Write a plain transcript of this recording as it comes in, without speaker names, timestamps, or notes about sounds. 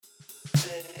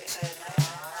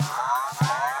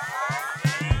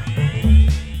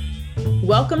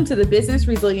Welcome to the Business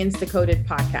Resilience Decoded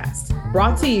podcast,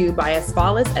 brought to you by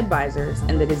Asfalis Advisors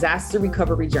and the Disaster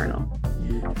Recovery Journal.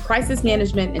 Crisis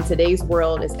management in today's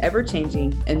world is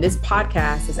ever-changing, and this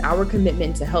podcast is our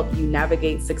commitment to help you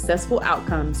navigate successful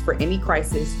outcomes for any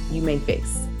crisis you may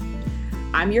face.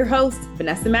 I'm your host,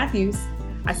 Vanessa Matthews.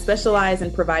 I specialize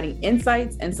in providing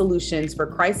insights and solutions for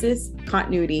crisis,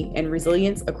 continuity, and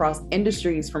resilience across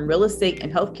industries from real estate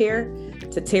and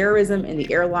healthcare to terrorism in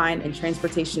the airline and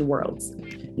transportation worlds.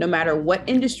 No matter what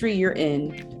industry you're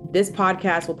in, this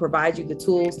podcast will provide you the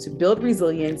tools to build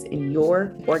resilience in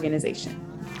your organization.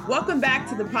 Welcome back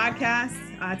to the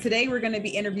podcast. Today, we're going to be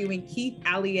interviewing Keith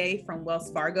Allier from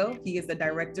Wells Fargo. He is the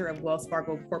Director of Wells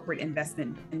Fargo Corporate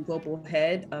Investment and Global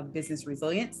Head of Business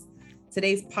Resilience.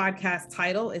 Today's podcast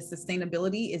title is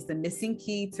Sustainability is the Missing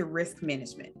Key to Risk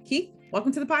Management. Keith,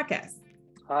 welcome to the podcast.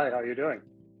 Hi, how are you doing?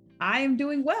 I am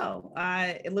doing well.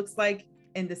 It looks like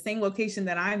in the same location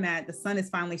that I'm at, the sun is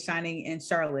finally shining in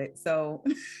Charlotte. So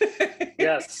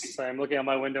yes, I'm looking out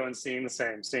my window and seeing the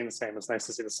same. It's nice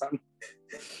to see the sun.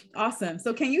 Awesome.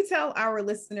 So can you tell our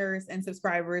listeners and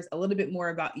subscribers a little bit more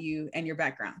about you and your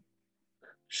background?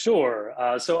 Sure.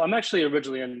 So I'm actually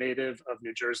originally a native of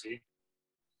New Jersey.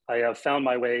 I found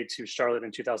my way to Charlotte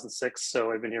in 2006.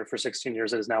 So I've been here for 16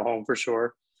 years. It is now home for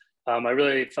sure. I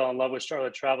really fell in love with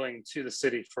Charlotte traveling to the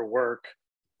city for work.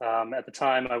 At the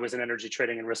time, I was in energy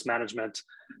trading and risk management.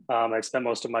 I spent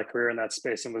most of my career in that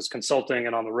space and was consulting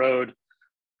and on the road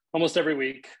almost every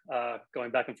week,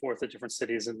 going back and forth to different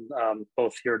cities, and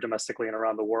both here domestically and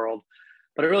around the world.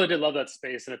 But I really did love that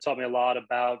space, and it taught me a lot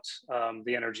about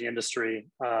the energy industry.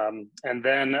 And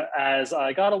then as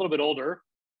I got a little bit older,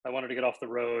 I wanted to get off the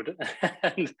road,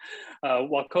 and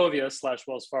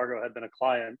Wachovia/Wells Fargo had been a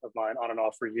client of mine on and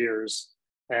off for years.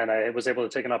 And I was able to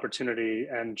take an opportunity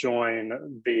and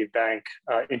join the bank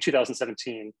in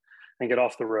 2017 and get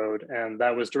off the road. And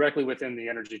that was directly within the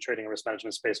energy trading and risk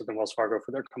management space within Wells Fargo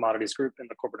for their commodities group in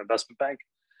the corporate investment bank.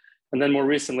 And then more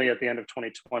recently, at the end of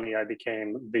 2020, I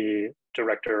became the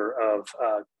director of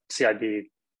CIB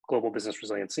Global Business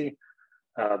Resiliency.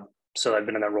 So I've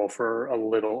been in that role for a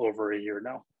little over a year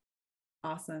now.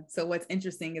 Awesome. So what's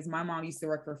interesting is my mom used to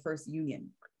work for First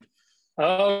Union.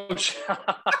 Oh,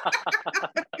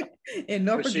 in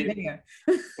Norfolk, Virginia.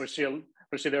 Was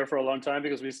she there for a long time?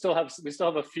 Because we still have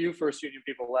a few First Union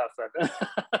people left.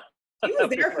 She was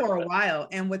there for a while.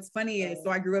 And what's funny is, so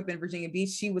I grew up in Virginia Beach.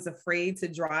 She was afraid to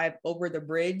drive over the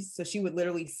bridge. So she would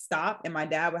literally stop and my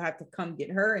dad would have to come get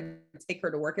her and take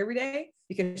her to work every day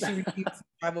because she refused to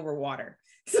drive over water.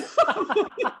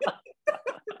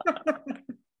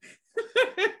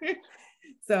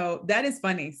 So that is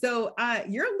funny. So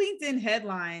your LinkedIn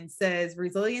headline says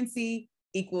resiliency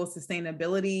equals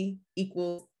sustainability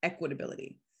equals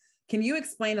equitability. Can you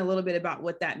explain a little bit about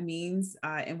what that means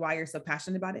and why you're so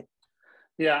passionate about it?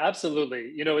 Yeah,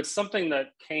 absolutely. You know, it's something that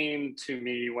came to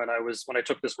me when I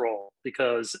took this role,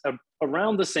 because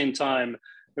around the same time,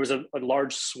 there was a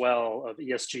large swell of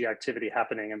ESG activity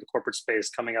happening in the corporate space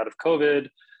coming out of COVID,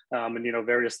 and, you know,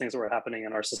 various things that were happening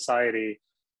in our society.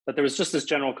 But there was just this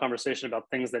general conversation about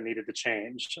things that needed to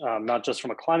change, not just from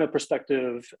a climate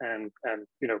perspective and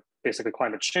you know, basically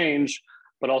climate change,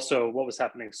 but also what was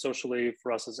happening socially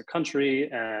for us as a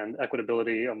country and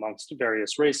equitability amongst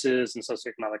various races and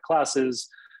socioeconomic classes.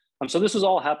 So this was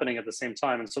all happening at the same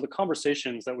time. And so the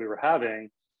conversations that we were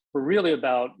having were really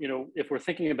about, you know, if we're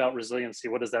thinking about resiliency,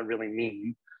 what does that really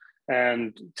mean?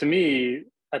 And to me,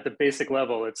 at the basic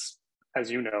level, it's,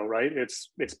 as you know, right?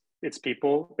 It's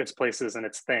people, it's places, and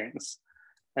it's things.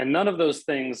 And none of those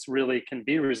things really can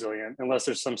be resilient unless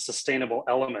there's some sustainable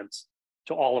element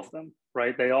to all of them,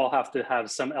 right? They all have to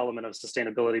have some element of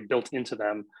sustainability built into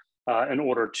them in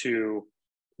order to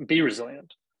be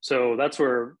resilient. So that's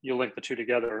where you link the two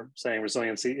together, saying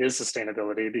resiliency is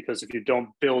sustainability, because if you don't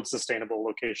build sustainable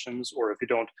locations, or if you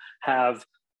don't have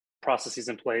processes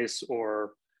in place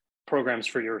or programs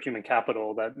for your human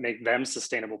capital that make them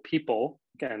sustainable people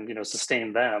and, you know,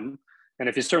 sustain them, and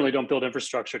if you certainly don't build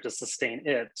infrastructure to sustain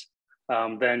it,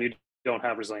 then you don't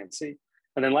have resiliency.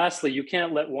 And then lastly, you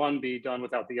can't let one be done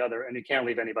without the other, and you can't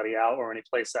leave anybody out or any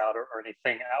place out or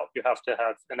anything out. You have to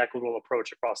have an equitable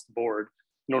approach across the board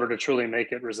in order to truly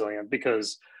make it resilient,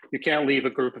 because you can't leave a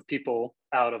group of people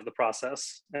out of the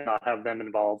process and not have them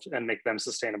involved and make them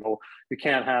sustainable. You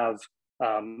can't have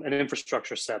an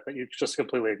infrastructure set that you just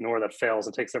completely ignore that fails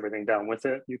and takes everything down with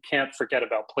it. You can't forget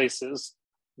about places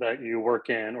that you work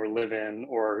in or live in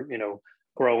or, you know,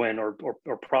 grow in or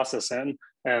process in,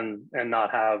 and not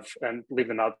have and leave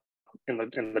them out in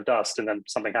the dust, and then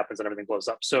something happens and everything blows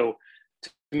up. So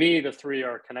to me, the three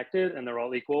are connected and they're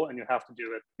all equal, and you have to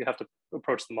do it. You have to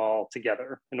approach them all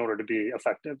together in order to be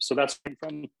effective. So that's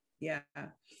from. Yeah.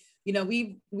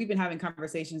 We've been having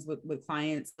conversations with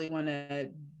clients. They want to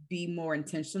be more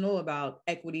intentional about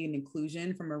equity and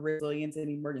inclusion from a resilience and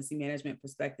emergency management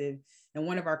perspective. And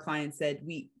one of our clients said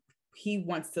he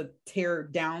wants to tear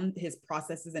down his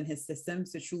processes and his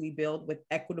systems to truly build with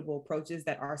equitable approaches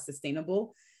that are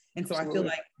sustainable. And so Absolutely. I feel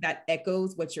like that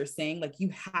echoes what you're saying. Like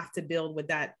you have to build with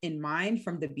that in mind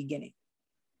from the beginning.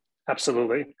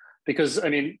 Absolutely. Because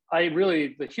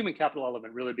the human capital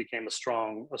element really became a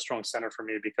strong center for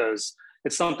me, because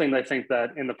it's something that I think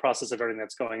that in the process of everything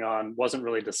that's going on wasn't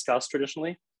really discussed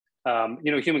traditionally.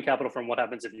 Human capital, from what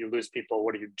happens if you lose people,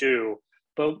 what do you do?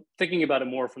 But thinking about it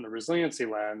more from the resiliency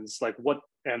lens,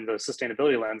 and the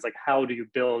sustainability lens, like how do you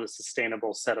build a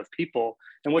sustainable set of people,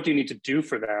 and what do you need to do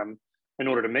for them in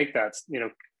order to make that,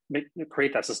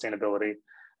 create that sustainability?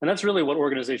 And that's really what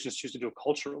organizations choose to do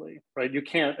culturally, right? You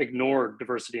can't ignore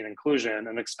diversity and inclusion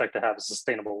and expect to have a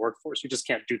sustainable workforce. You just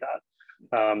can't do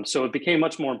that. So it became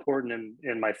much more important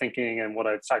in my thinking and what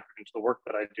I've factored into the work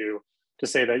that I do, to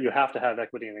say that you have to have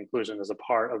equity and inclusion as a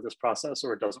part of this process,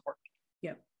 or it doesn't work.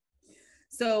 Yeah.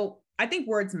 So I think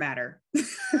words matter.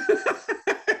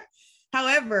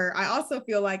 However, I also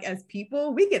feel like as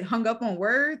people, we get hung up on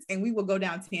words and we will go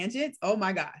down tangents. Oh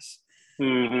my gosh.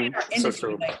 Mm-hmm. So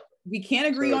true. We can't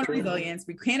agree on resilience.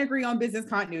 We can't agree on business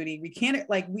continuity. We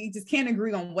just can't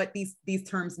agree on what these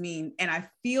terms mean. And I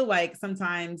feel like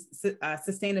sometimes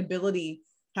sustainability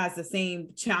has the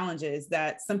same challenges,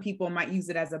 that some people might use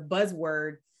it as a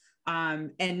buzzword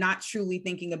and not truly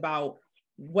thinking about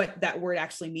what that word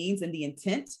actually means and the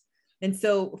intent. And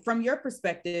so from your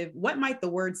perspective, what might the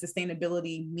word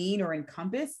sustainability mean or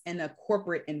encompass in a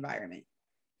corporate environment?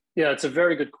 Yeah, it's a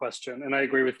very good question. And I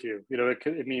agree with you.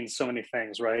 It means so many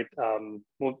things, right?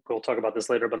 We'll talk about this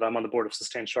later, but I'm on the board of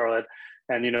Sustain Charlotte.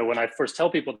 And, when I first tell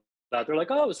people that, they're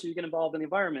like, oh, so you get involved in the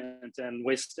environment and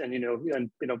waste and,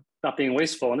 not being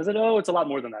wasteful. And I said, oh, it's a lot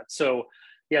more than that. So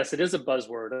yes, it is a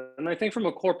buzzword. And I think from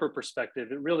a corporate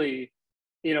perspective, it really,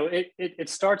 it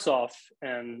starts off,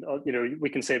 and, we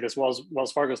can say this,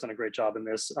 Wells Fargo's done a great job in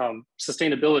this.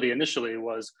 Sustainability initially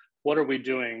was, what are we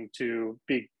doing to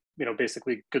be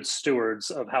basically good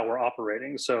stewards of how we're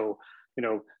operating? So,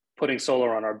 putting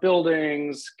solar on our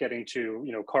buildings, getting to,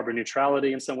 carbon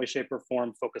neutrality in some way, shape, or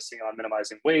form, focusing on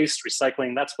minimizing waste,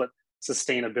 recycling. That's what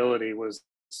sustainability was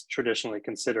traditionally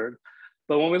considered.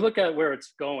 But when we look at where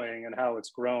it's going and how it's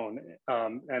grown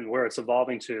and where it's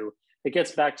evolving to, it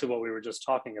gets back to what we were just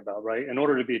talking about, right? In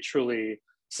order to be truly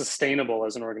sustainable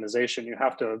as an organization, you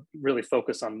have to really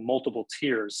focus on multiple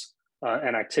tiers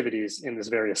and activities in these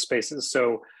various spaces.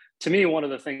 So to me, one of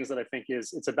the things that I think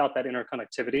is, it's about that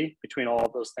interconnectivity between all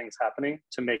of those things happening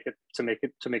to make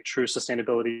true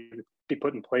sustainability be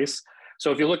put in place.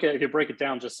 So if you break it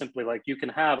down just simply, like, you can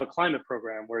have a climate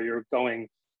program where you're going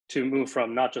to move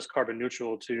from not just carbon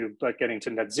neutral to getting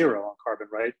to net zero on carbon,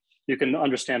 right? You can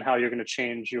understand how you're going to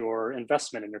change your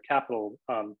investment and your capital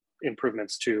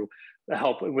improvements to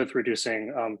help with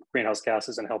reducing greenhouse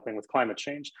gases and helping with climate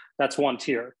change. That's one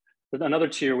tier. Another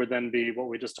tier would then be what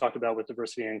we just talked about with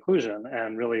diversity and inclusion,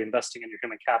 and really investing in your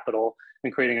human capital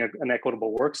and creating an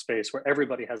equitable workspace where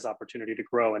everybody has opportunity to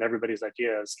grow and everybody's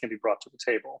ideas can be brought to the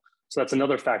table. So that's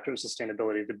another factor of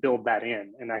sustainability, to build that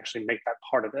in and actually make that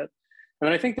part of it. And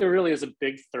then I think there really is a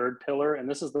big third pillar, and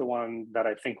this is the one that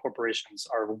I think corporations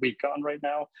are weak on right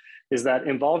now, is that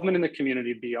involvement in the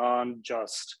community beyond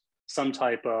just some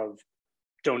type of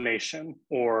donation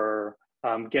or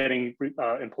getting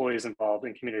employees involved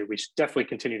in community. We should definitely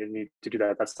continue to need to do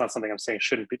that. That's not something I'm saying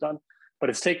shouldn't be done, but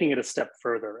it's taking it a step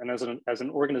further. And as an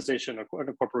organization or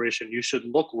a corporation, you should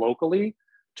look locally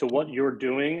to what you're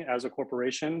doing as a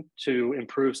corporation to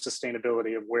improve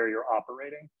sustainability of where you're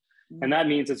operating. And that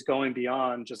means it's going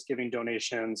beyond just giving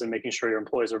donations and making sure your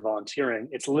employees are volunteering.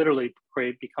 It's literally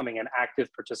becoming an active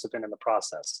participant in the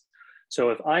process. So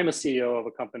if I'm a CEO of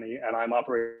a company and I'm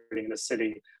operating in a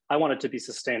city, I want it to be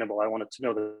sustainable. I want it to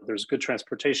know that there's good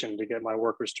transportation to get my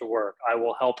workers to work. I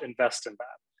will help invest in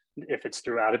that. If it's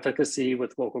through advocacy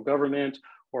with local government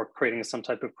or creating some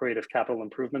type of creative capital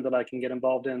improvement that I can get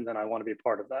involved in, then I want to be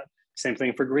part of that. Same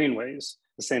thing for greenways,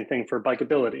 the same thing for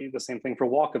bikeability, the same thing for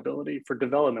walkability, for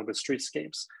development with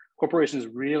streetscapes. Corporations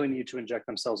really need to inject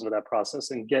themselves into that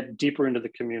process and get deeper into the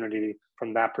community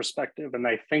from that perspective. And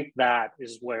I think that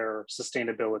is where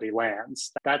sustainability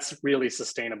lands. That's really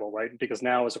sustainable, right? Because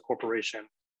now as a corporation,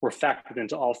 we're factored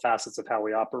into all facets of how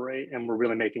we operate, and we're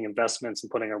really making investments and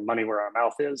putting our money where our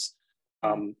mouth is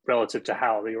relative to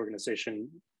how the organization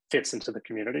fits into the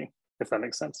community, if that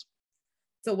makes sense.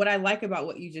 So what I like about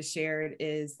what you just shared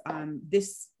is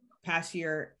this past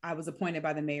year, I was appointed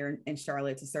by the mayor in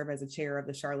Charlotte to serve as a chair of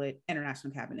the Charlotte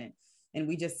International Cabinet. And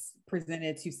we just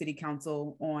presented to City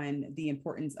Council on the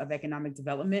importance of economic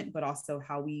development, but also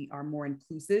how we are more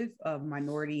inclusive of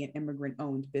minority and immigrant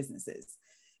owned businesses.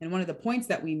 And one of the points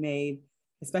that we made,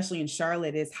 especially in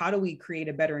Charlotte, is how do we create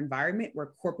a better environment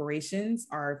where corporations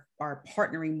are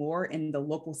partnering more in the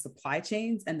local supply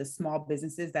chains and the small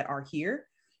businesses that are here,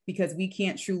 because we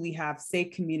can't truly have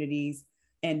safe communities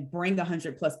and bring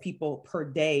 100 plus people per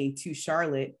day to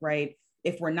Charlotte, right?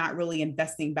 If we're not really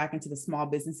investing back into the small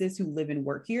businesses who live and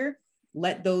work here.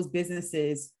 Let those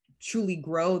businesses truly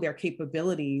grow their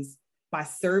capabilities by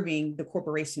serving the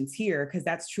corporations here, because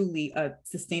that's truly a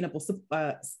sustainable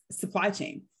supply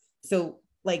chain. So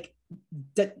like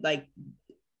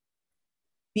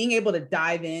being able to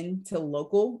dive into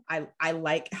local, I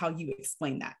like how you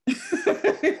explain that.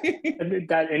 And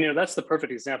that's the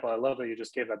perfect example. I love that you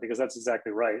just gave that, because that's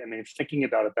exactly right. I mean, thinking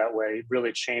about it that way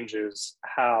really changes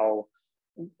how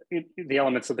the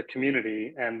elements of the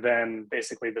community, and then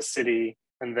basically the city,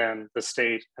 and then the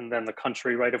state, and then the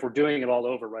country, right? If we're doing it all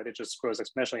over, right, it just grows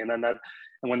exponentially. And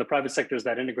when the private sector is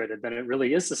that integrated, then it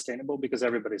really is sustainable because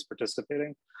everybody's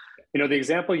participating. The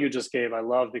example you just gave, I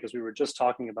love, because we were just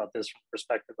talking about this from the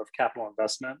perspective of capital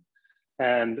investment.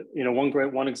 And,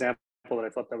 one example that I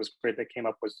thought that was great that came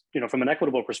up was, from an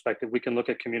equitable perspective, we can look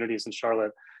at communities in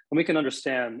Charlotte and we can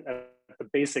understand at the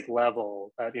basic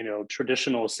level that,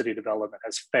 traditional city development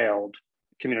has failed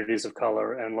communities of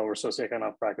color and lower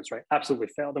socioeconomic brackets, right? Absolutely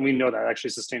failed. And we know that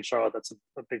actually Sustain Charlotte, that's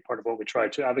a big part of what we try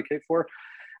to advocate for.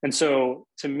 And so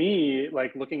to me,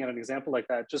 like looking at an example like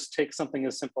that, just take something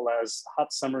as simple as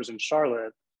hot summers in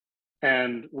Charlotte.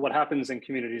 And what happens in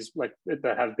communities like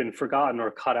that have been forgotten or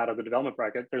cut out of the development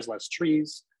bracket, there's less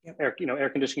trees. Yep. Air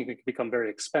conditioning can become very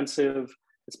expensive.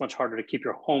 It's much harder to keep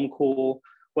your home cool.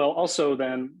 Well, also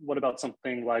then what about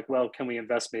something like, well, can we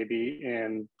invest maybe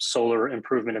in solar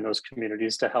improvement in those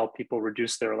communities to help people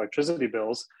reduce their electricity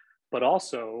bills, but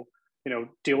also,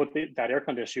 deal with that air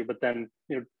condition issue, but then,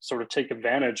 sort of take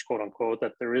advantage, quote unquote,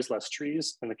 that there is less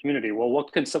trees in the community. Well,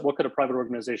 what could a private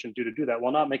organization do to do that?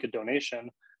 Well, not make a donation.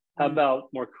 How about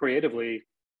more creatively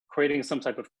creating some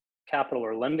type of capital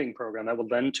or lending program that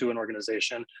would lend to an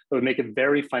organization that would make it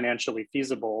very financially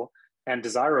feasible and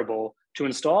desirable to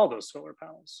install those solar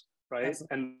panels, right?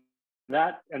 Absolutely.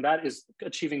 And that is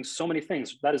achieving so many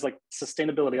things. That is like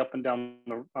sustainability up and down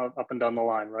the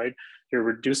line, right? You're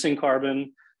reducing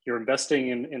carbon. You're investing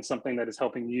in something that is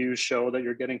helping you show that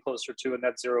you're getting closer to a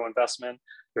net zero investment.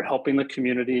 You're helping the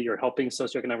community. You're helping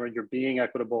socioeconomic. You're being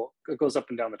equitable. It goes up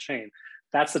and down the chain.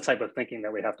 That's the type of thinking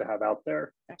that we have to have out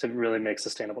there to really make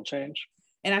sustainable change.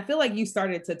 And I feel like you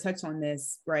started to touch on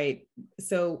this, right?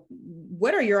 So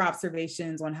what are your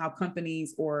observations on how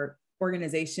companies or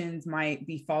organizations might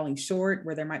be falling short,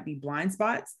 where there might be blind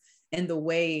spots in the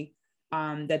way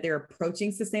that they're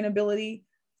approaching sustainability?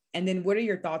 And then what are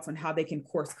your thoughts on how they can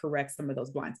course correct some of those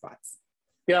blind spots?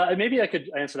 Yeah, maybe I could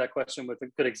answer that question with a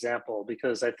good example,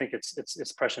 because I think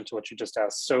it's prescient to what you just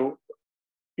asked. So,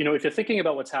 if you're thinking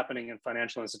about what's happening in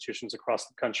financial institutions across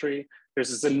the country, there's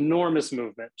this enormous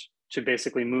movement to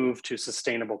basically move to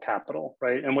sustainable capital,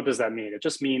 right? And what does that mean? It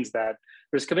just means that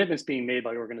there's commitments being made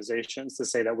by organizations to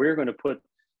say that we're going to put,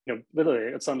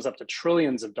 literally it sums up to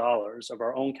trillions of dollars of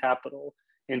our own capital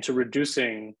into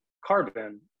reducing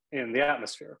carbon in the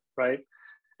atmosphere, right?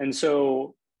 And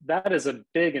so that is a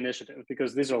big initiative,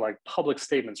 because these are like public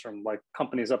statements from like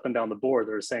companies up and down the board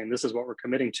that are saying this is what we're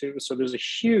committing to. So there's a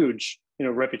huge,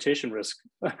 reputation risk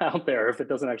out there if it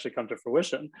doesn't actually come to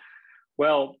fruition.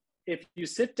 Well, if you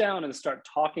sit down and start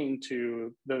talking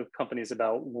to the companies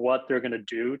about what they're going to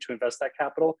do to invest that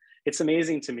capital, it's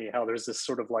amazing to me how there's this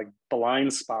sort of like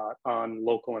blind spot on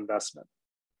local investment.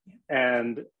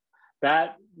 And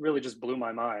that really just blew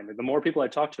my mind. And the more people I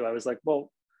talked to, I was like, well,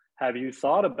 have you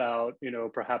thought about,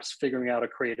 perhaps figuring out a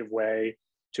creative way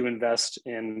to invest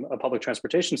in a public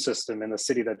transportation system in the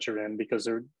city that you're in, because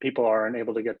people aren't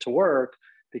able to get to work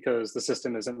because the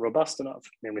system isn't robust enough?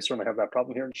 I mean, we certainly have that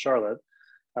problem here in Charlotte.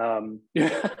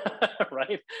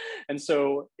 Right? And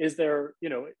so is there,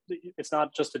 it's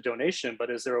not just a donation, but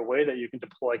is there a way that you can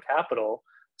deploy capital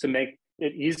to make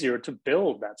it easier to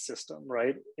build that system,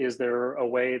 right? Is there a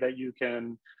way that you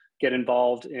can get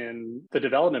involved in the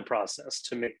development process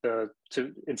to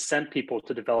incent people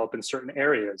to develop in certain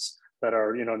areas that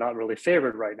are, not really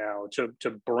favored right now, to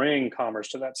bring commerce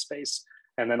to that space,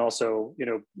 and then also,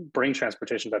 bring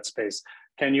transportation to that space?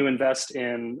 Can you invest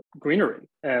in greenery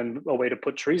and a way to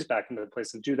put trees back into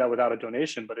place and do that without a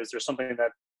donation? But is there something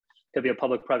that could be a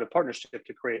public-private partnership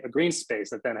to create a green space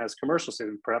that then has commercial space.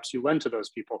 Perhaps you lend to those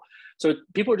people. So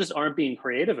people just aren't being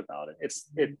creative about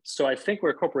it. So I think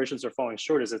where corporations are falling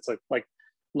short is it's like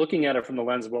looking at it from the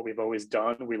lens of what we've always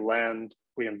done. We lend,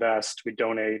 we invest, we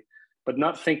donate, but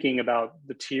not thinking about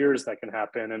the tiers that can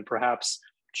happen and perhaps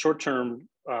short-term,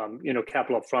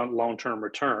 capital upfront, long-term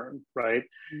return, right?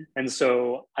 Mm-hmm. And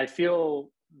so I feel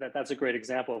that that's a great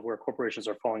example of where corporations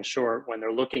are falling short when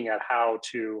they're looking at how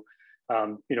to,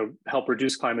 help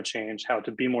reduce climate change, how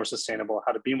to be more sustainable,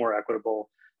 how to be more equitable.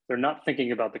 They're not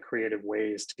thinking about the creative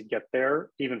ways to get there,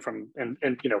 even from, and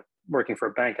working for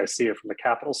a bank, I see it from the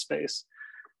capital space.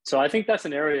 So I think that's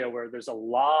an area where there's a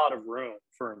lot of room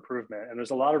for improvement, and there's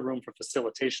a lot of room for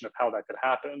facilitation of how that could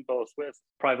happen, both with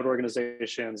private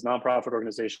organizations, nonprofit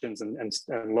organizations, and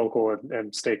local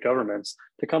and state governments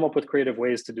to come up with creative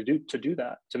ways to do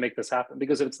that, to make this happen.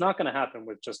 Because it's not going to happen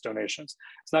with just donations.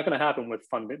 It's not going to happen with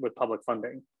public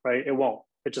funding, right? It won't.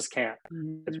 It just can't.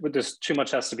 Mm-hmm. There's too much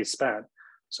has to be spent.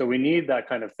 So we need that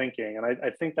kind of thinking, and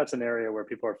I think that's an area where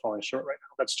people are falling short right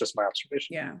now. That's just my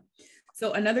observation. Yeah.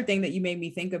 So another thing that you made me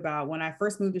think about, when I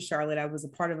first moved to Charlotte, I was a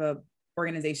part of an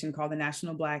organization called the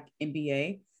National Black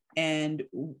MBA. And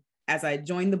as I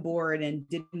joined the board and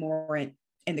did more in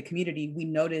the community, we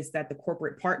noticed that the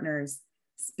corporate partners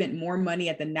spent more money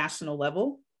at the national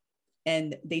level,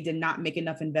 and they did not make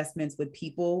enough investments with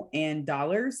people and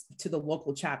dollars to the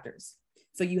local chapters.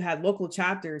 So you had local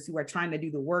chapters who are trying to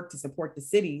do the work to support the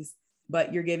cities,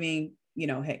 but you're giving,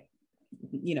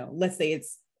 let's say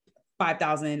it's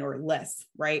 5,000 or less,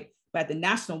 right? But at the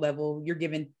national level, you're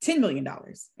given $10 million.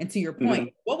 And to your point,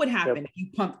 mm-hmm. What would happen if you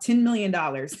pump $10 million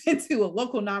into a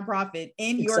local nonprofit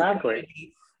in your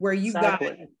community where you got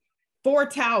 4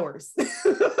 towers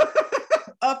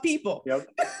of people? Yep.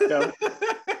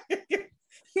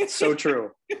 So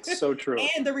true. So true.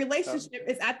 And the relationship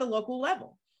is at the local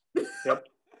level. Yep.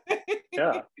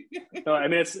 Yeah. No, I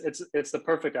mean, it's the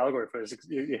perfect allegory for this.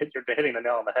 You're hitting the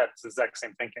nail on the head. It's the exact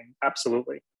same thinking.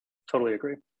 Absolutely. Totally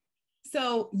agree.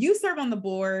 So you serve on the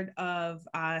board of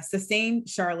Sustain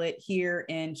Charlotte here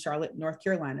in Charlotte, North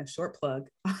Carolina. Short plug.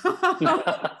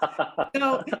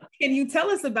 So can you tell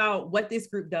us about what this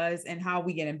group does and how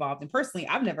we get involved? And personally,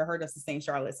 I've never heard of Sustain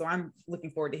Charlotte, so I'm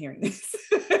looking forward to hearing this.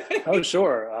 Oh,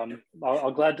 sure. We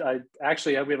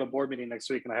have a board meeting next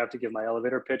week and I have to give my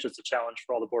elevator pitch. It's a challenge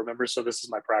for all the board members. So this is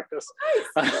my practice.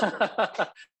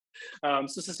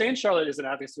 Nice. So Sustain Charlotte is an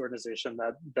advocacy organization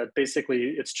that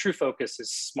basically its true focus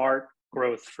is smart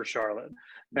growth for Charlotte.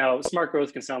 Now, smart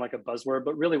growth can sound like a buzzword,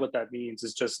 but really what that means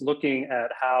is just looking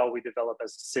at how we develop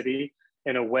as a city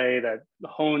in a way that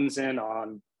hones in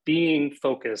on being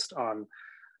focused on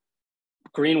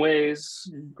greenways,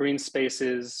 green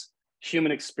spaces,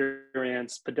 human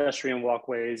experience, pedestrian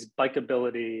walkways,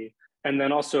 bikeability, and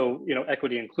then also,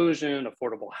 equity, inclusion,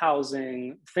 affordable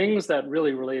housing, things that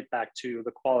really relate back to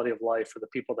the quality of life for the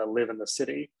people that live in the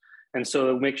city. And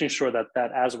so making sure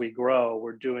that as we grow,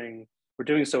 we're doing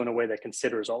so in a way that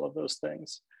considers all of those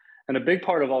things. And a big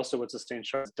part of also what Sustain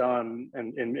Charlotte has done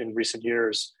in recent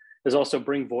years is also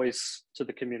bring voice to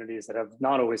the communities that have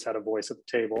not always had a voice at the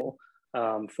table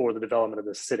for the development of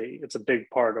the city. It's a big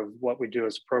part of what we do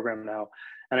as a program now.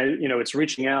 And it's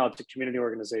reaching out to community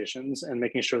organizations and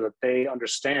making sure that they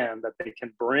understand that they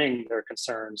can bring their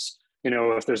concerns,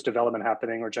 if there's development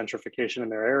happening or gentrification in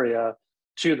their area,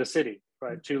 to the city,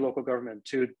 right? To local government,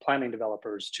 to planning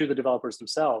developers, to the developers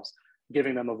themselves,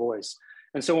 giving them a voice.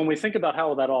 And so when we think about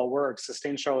how that all works,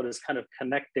 Sustain Charlotte is kind of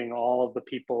connecting all of the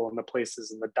people and the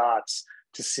places and the dots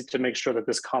to make sure that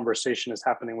this conversation is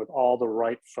happening with all the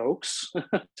right folks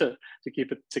to keep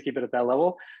it at that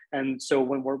level. And so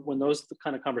when those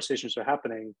kind of conversations are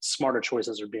happening, smarter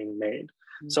choices are being made.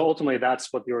 Mm-hmm. So ultimately,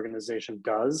 that's what the organization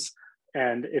does,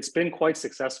 and it's been quite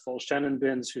successful. Shannon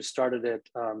Binns, who started it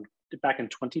back in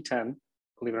 2010,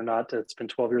 believe it or not, it's been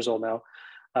 12 years old now.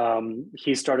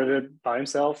 He started it by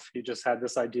himself. He just had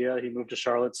this idea. He moved to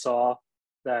Charlotte, saw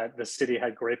that the city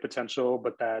had great potential,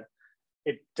 but that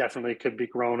it definitely could be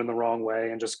grown in the wrong way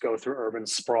and just go through urban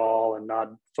sprawl and not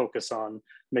focus on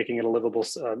making it a livable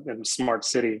and smart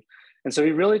city. And so he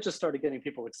really just started getting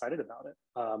people excited about it.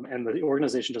 And the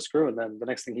organization just grew. And then the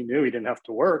next thing he knew, he didn't have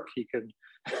to work. He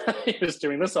was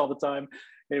doing this all the time.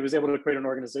 And he was able to create an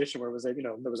organization where it was,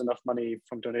 there was enough money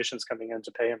from donations coming in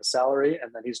to pay him a salary.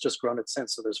 And then he's just grown it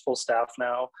since. So there's full staff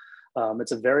now.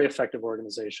 It's a very effective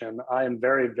organization. I am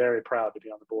very, very proud to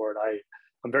be on the board.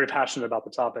 I'm very passionate about the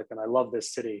topic and I love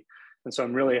this city. And so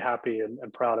I'm really happy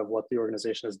and proud of what the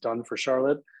organization has done for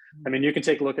Charlotte. I mean, you can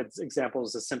take a look at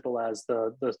examples as simple as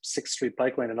the 6th Street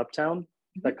bike lane in Uptown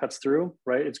that cuts through,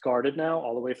 right? It's guarded now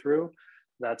all the way through.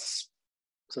 That's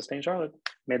Sustain Charlotte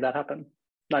made that happen.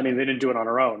 I mean, they didn't do it on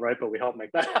our own, right? But we helped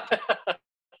make that happen.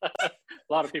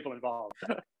 A lot of people involved.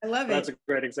 I love it. That's a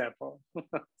great example.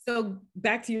 So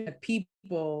back to your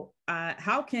people,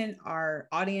 how can our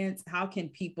audience, how can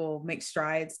people make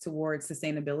strides towards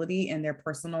sustainability in their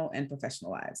personal and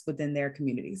professional lives within their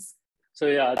communities? So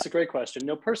yeah, it's a great question.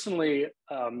 Personally,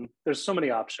 there's so many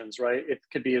options, right? It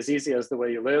could be as easy as the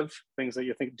way you live, things that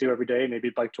you do every day, maybe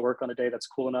bike to work on a day that's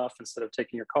cool enough instead of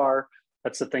taking your car.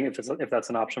 That's the thing. If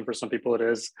that's an option for some people, it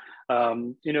is.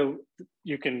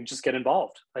 You can just get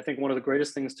involved. I think one of the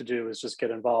greatest things to do is just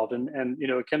get involved, and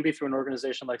it can be through an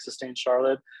organization like Sustain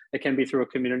Charlotte. It can be through a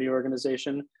community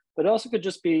organization, but it also could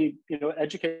just be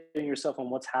educating yourself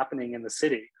on what's happening in the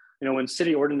city. When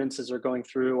city ordinances are going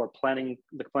through, or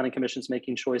the planning commission's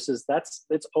making choices,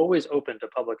 it's always open to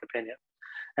public opinion.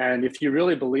 And if you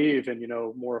really believe in,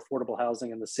 more affordable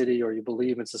housing in the city, or you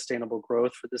believe in sustainable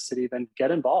growth for the city, then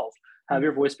get involved. Have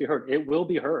your voice be heard. It will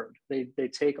be heard. They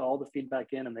take all the feedback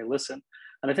in and they listen.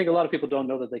 And I think a lot of people don't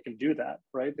know that they can do that,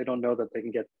 right? They don't know that they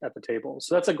can get at the table.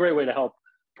 So that's a great way to help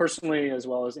personally as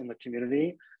well as in the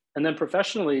community. And then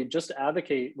professionally, just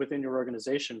advocate within your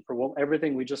organization for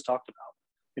everything we just talked about.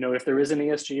 If there is an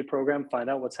ESG program, find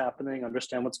out what's happening,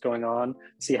 understand what's going on,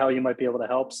 see how you might be able to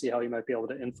help, see how you might be able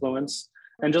to influence,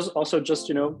 and just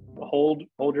hold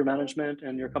your management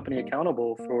and your company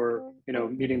accountable for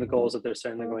meeting the goals that they're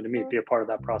saying they're going to meet. Be a part of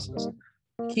that process.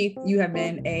 Keith, you have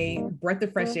been a breath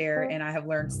of fresh air, and I have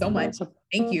learned so much.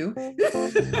 Thank you.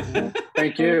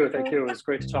 Thank you. It was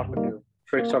great to talk with you.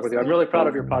 I'm really proud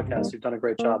of your podcast. You've done a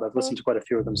great job. I've listened to quite a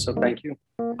few of them, so thank you.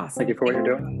 Awesome. Thank you for what you're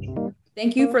doing.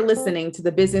 Thank you for listening to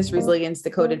the Business Resilience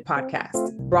Decoded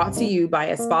podcast, brought to you by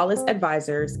Asfalis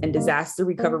Advisors and Disaster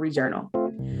Recovery Journal.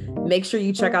 Make sure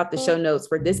you check out the show notes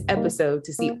for this episode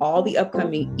to see all the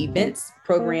upcoming events,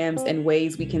 programs, and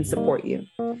ways we can support you.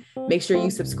 Make sure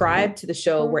you subscribe to the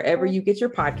show wherever you get your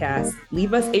podcasts,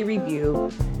 leave us a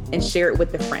review, and share it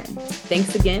with a friend.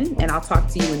 Thanks again, and I'll talk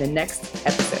to you in the next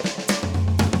episode.